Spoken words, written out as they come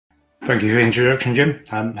Thank you for the introduction, Jim.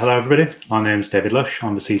 Hello, everybody. My name is David Lush.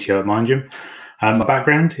 I'm the CTO at MindGym. My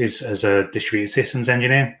background is as a distributed systems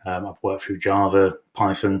engineer. I've worked through Java,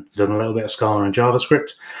 Python, done a little bit of Scala and JavaScript.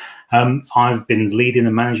 I've been leading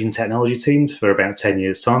and managing technology teams for about 10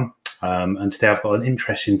 years' time. And today I've got an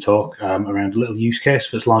interesting talk around a little use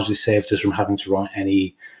case that's largely saved us from having to write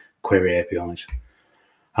any query APIs.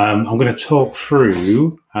 I'm going to talk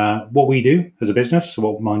through what we do as a business, so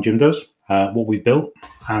what MindGym does, what we've built,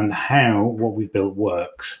 and how what we've built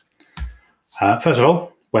works. First of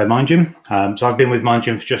all, we're MindGym. So I've been with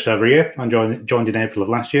MindGym for just over a year. I joined in April of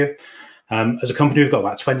last year. As a company, we've got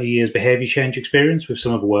about 20 years behavior change experience with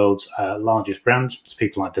some of the world's largest brands. It's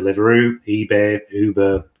people like Deliveroo, eBay,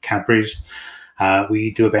 Uber, Cadbury's.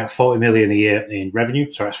 We do about 40 million a year in revenue,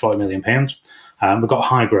 so that's 40 million pounds. We've got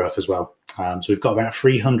high growth as well. So we've got about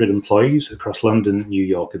 300 employees across London, New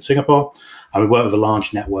York, and Singapore. And we work with a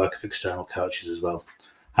large network of external coaches as well.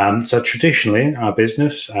 So traditionally, our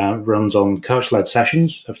business runs on coach-led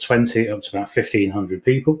sessions of 20 up to about 1,500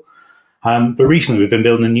 people. But recently, we've been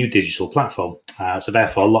building a new digital platform. So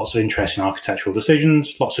therefore, lots of interesting architectural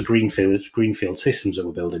decisions, lots of greenfield systems that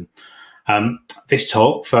we're building. This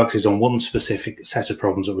talk focuses on one specific set of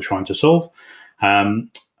problems that we're trying to solve.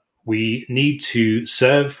 We need to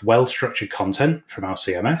serve well-structured content from our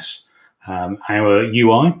CMS. Our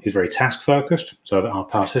UI is very task-focused, so that our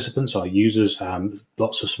participants, our users,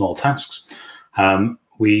 lots of small tasks.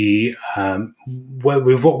 With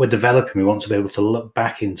what we're developing, we want to be able to look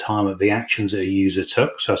back in time at the actions that a user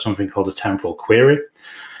took, so something called a temporal query.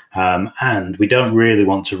 And we don't really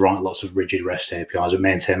want to write lots of rigid REST APIs and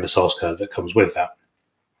maintain the source code that comes with that.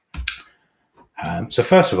 So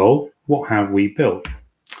first of all, what have we built?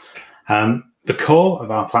 The core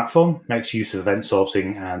of our platform makes use of event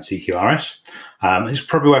sourcing and CQRS. It's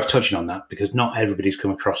probably worth touching on that because not everybody's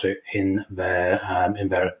come across it in their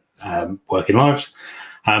working lives.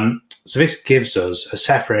 So this gives us a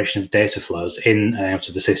separation of data flows in and out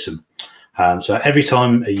of the system. So every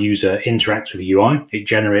time a user interacts with a UI, it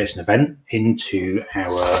generates an event into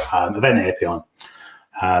our event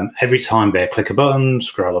API. Every time they click a button,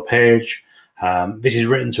 scroll a page, this is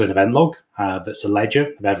written to an event log that's a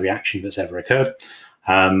ledger of every action that's ever occurred.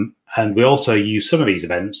 And we also use some of these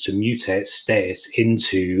events to mutate state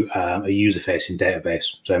into a user-facing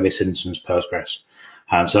database. So in this instance, Postgres.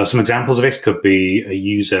 So some examples of this could be a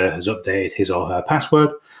user has updated his or her password.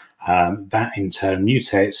 That in turn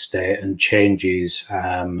mutates state and changes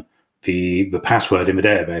the password in the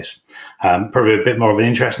database. Probably a bit more of an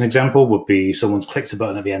interesting example would be someone's clicked a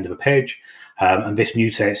button at the end of a page. And this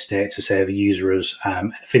mutates state to say the user has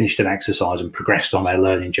finished an exercise and progressed on their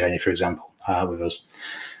learning journey, for example, with us.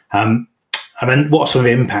 And then what are some of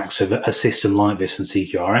the impacts of a system like this in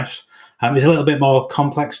CQRS? It's a little bit more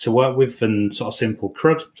complex to work with than sort of simple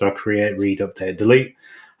CRUD, so create, read, update, delete.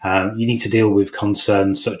 You need to deal with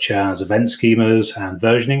concerns such as event schemas and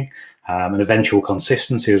versioning and eventual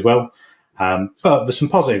consistency as well. But there's some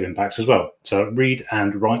positive impacts as well. So read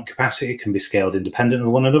and write capacity can be scaled independent of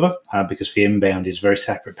one another because the inbound is a very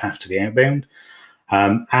separate path to the outbound.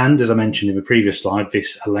 And as I mentioned in the previous slide,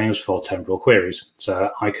 this allows for temporal queries.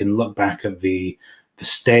 So I can look back at the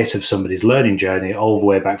state of somebody's learning journey all the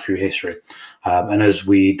way back through history. And as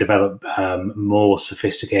we develop more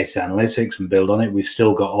sophisticated analytics and build on it, we've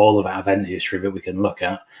still got all of our event history that we can look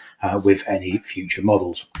at with any future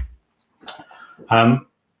models.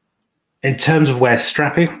 In terms of where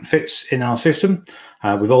Strapi fits in our system,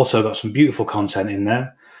 we've also got some beautiful content in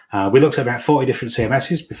there. We looked at about 40 different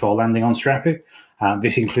CMSs before landing on Strapi.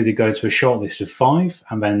 This included going to a short list of 5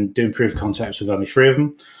 and then doing proof of concepts with only 3 of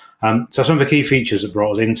them. So some of the key features that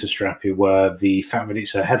brought us into Strapi were the fact that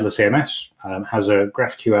it's a headless CMS, has a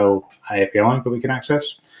GraphQL API that we can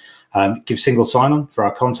access, gives single sign-on for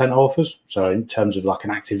our content authors. So in terms of like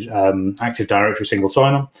an active directory single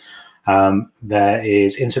sign-on. There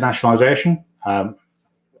is internationalization. I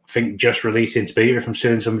think just released into beta if I'm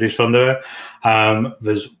stealing somebody's thunder.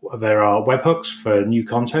 There are webhooks for new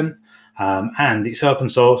content, and it's open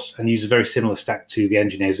source and uses a very similar stack to the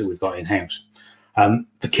engineers that we've got in-house.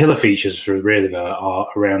 The killer features for really though are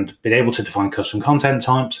around being able to define custom content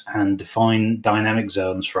types and define dynamic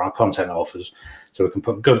zones for our content authors. So we can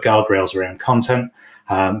put good guardrails around content,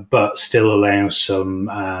 but still allow some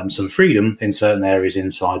freedom in certain areas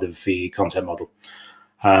inside of the content model.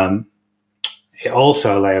 It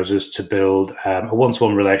also allows us to build a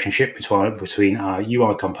one-to-one relationship between our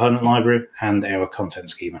UI component library and our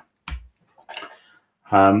content schema.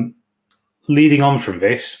 Leading on from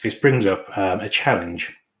this brings up a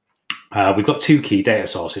challenge. We've got 2 key data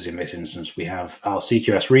sources in this instance. We have our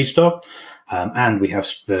CQS restore, and we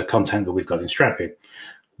have the content that we've got in Strapi.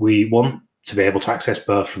 we want to be able to access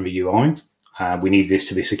birth from the UI. We need this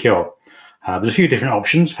to be secure. There's a few different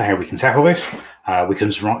options for how we can tackle this. We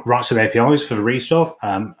can write some APIs for the read store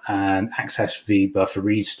and access the birth for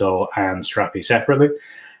read store and Strapi separately.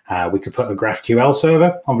 We could put a GraphQL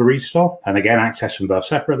server on the read store and again access from both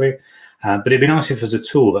separately. But it'd be nice if there's a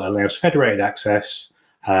tool that allows federated access,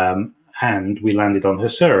 and we landed on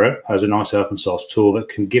Hasura as a nice open source tool that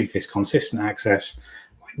can give this consistent access.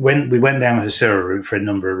 When we went down the Hasura route for a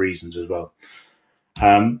number of reasons as well.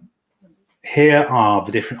 Here are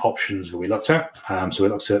the different options that we looked at. So we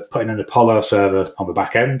looked at putting an Apollo server on the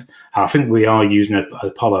back end. I think we are using an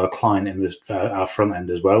Apollo client in our front end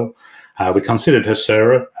as well. We considered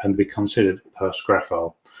Hasura and we considered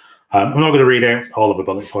PostgreSQL. I'm not going to read out all of the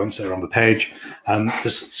bullet points that are on the page.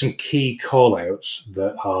 There's some key call-outs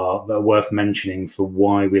that are worth mentioning for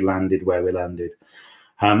why we landed where we landed.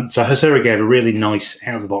 So Hasura gave a really nice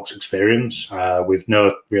out-of-the-box experience with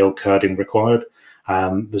no real coding required.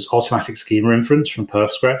 There's automatic schema inference from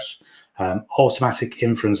Postgres, automatic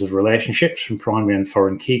inference of relationships from primary and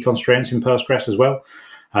foreign key constraints in Postgres as well.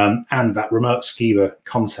 And that remote schema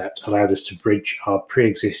concept allowed us to bridge our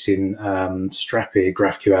pre-existing Strapi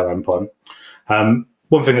GraphQL endpoint.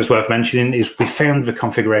 One thing that's worth mentioning is we found the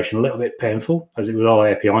configuration a little bit painful, as it was all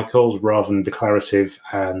API calls rather than declarative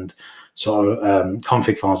and sort of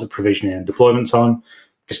config files at provisioning and deployment time.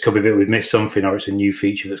 This could be that we've missed something or it's a new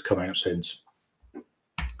feature that's come out since.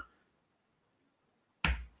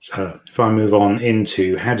 So if I move on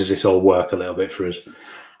into how does this all work a little bit for us.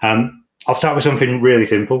 I'll start with something really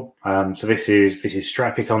simple. So this is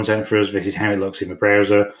Strapi content for us. This is how it looks in the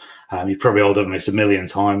browser. You've probably all done this a million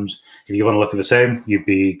times. If you want to look at the same, you'd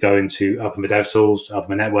be going to open the DevTools,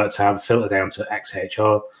 open the network tab, filter down to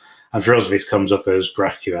XHR. And for us, this comes up as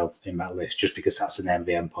GraphQL in that list, just because that's the name of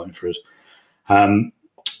the endpoint for us.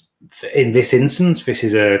 In this instance, this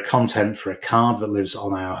is a content for a card that lives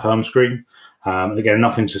on our home screen. And again,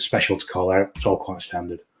 nothing too special to call out. It's all quite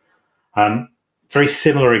standard. Very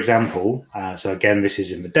similar example. So again, this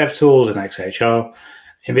is in the DevTools and XHR.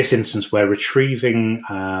 In this instance, we're retrieving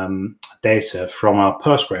data from our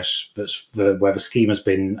Postgres where the schema has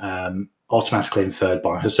been automatically inferred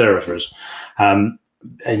by Hasura for us.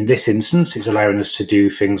 In this instance, it's allowing us to do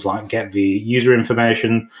things like get the user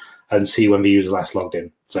information and see when the user last logged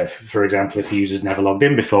in. So, for example, if the user's never logged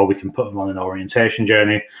in before, we can put them on an orientation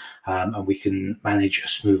journey and we can manage a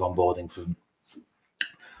smooth onboarding for them.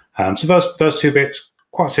 So those two bits,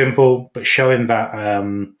 quite simple, but showing that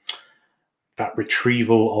that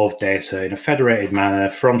retrieval of data in a federated manner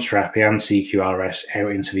from Strapi and CQRS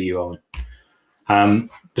out into the UI.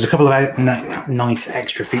 There's a couple of nice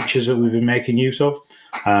extra features that we've been making use of.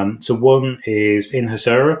 So one is in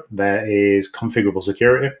Hasura, there is configurable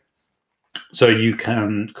security. So you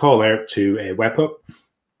can call out to a webhook,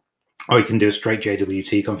 or you can do a straight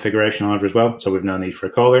JWT configuration either as well. So we've no need for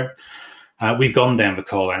a call out. We've gone down the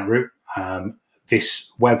call out route.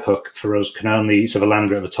 This webhook for us can only, so the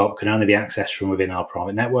lambda at the top can only be accessed from within our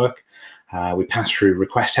private network. We pass through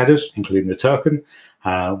request headers, including the token.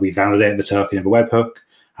 We validate the token in the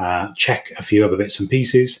webhook, check a few other bits and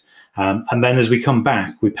pieces. And then as we come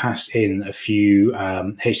back, we pass in a few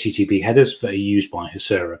HTTP headers that are used by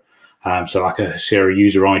Hasura. So like a Hasura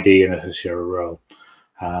user ID and a Hasura role.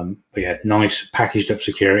 But yeah, nice packaged up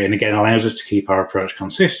security. And again, allows us to keep our approach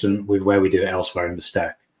consistent with where we do it elsewhere in the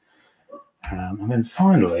stack. And then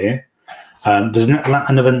finally, there's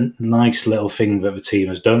another nice little thing that the team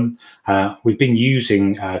has done. We've been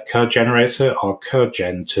using code generator or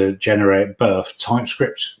CodeGen to generate both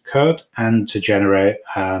TypeScript code and to generate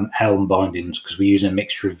Elm bindings, because we use a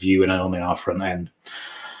mixture of Vue and Elm in our front end.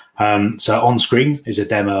 So on screen is a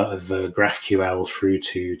demo of GraphQL through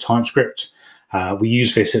to TypeScript. We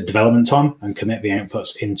use this at development time and commit the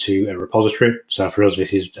outputs into a repository. So for us,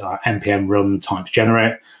 this is npm run types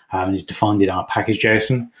generate, and is defined in our package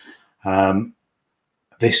JSON.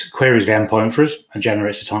 This queries the endpoint for us and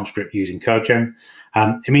generates the TypeScript using CodeGen.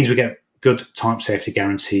 It means we get good type safety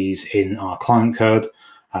guarantees in our client code.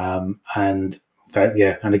 And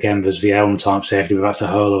again, there's the Elm type safety, but that's a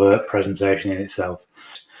whole other presentation in itself.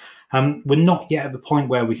 We're not yet at the point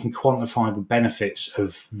where we can quantify the benefits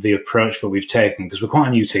of the approach that we've taken, because we're quite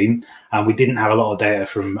a new team and we didn't have a lot of data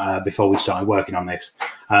from before we started working on this.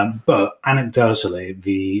 But anecdotally,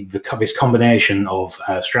 this combination of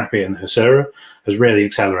Strapi and Hasura has really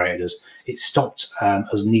accelerated us. It stopped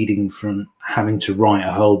us needing from having to write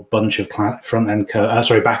a whole bunch of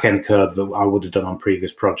back-end code that I would have done on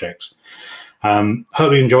previous projects.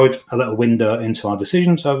 Hope you enjoyed a little window into our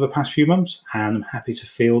decisions over the past few months, and I'm happy to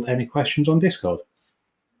field any questions on Discord.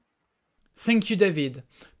 Thank you, David.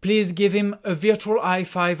 Please give him a virtual high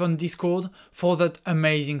five on Discord for that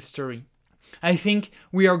amazing story. I think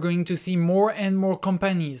we are going to see more and more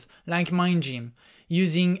companies like MindGym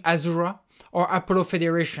using Hasura or Apollo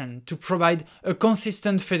Federation to provide a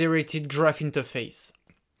consistent federated graph interface.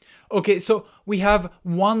 Okay, so we have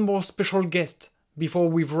one more special guest before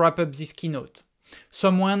we wrap up this keynote.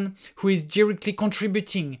 Someone who is directly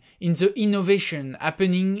contributing in the innovation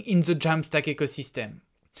happening in the Jamstack ecosystem,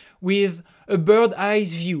 with a bird's-eye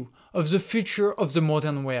view of the future of the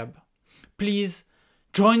modern web. Please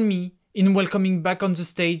join me in welcoming back on the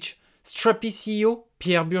stage Strapi CEO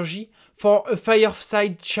Pierre Burgy for a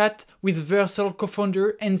fireside chat with Vercel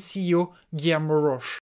co-founder and CEO Guillermo Roche.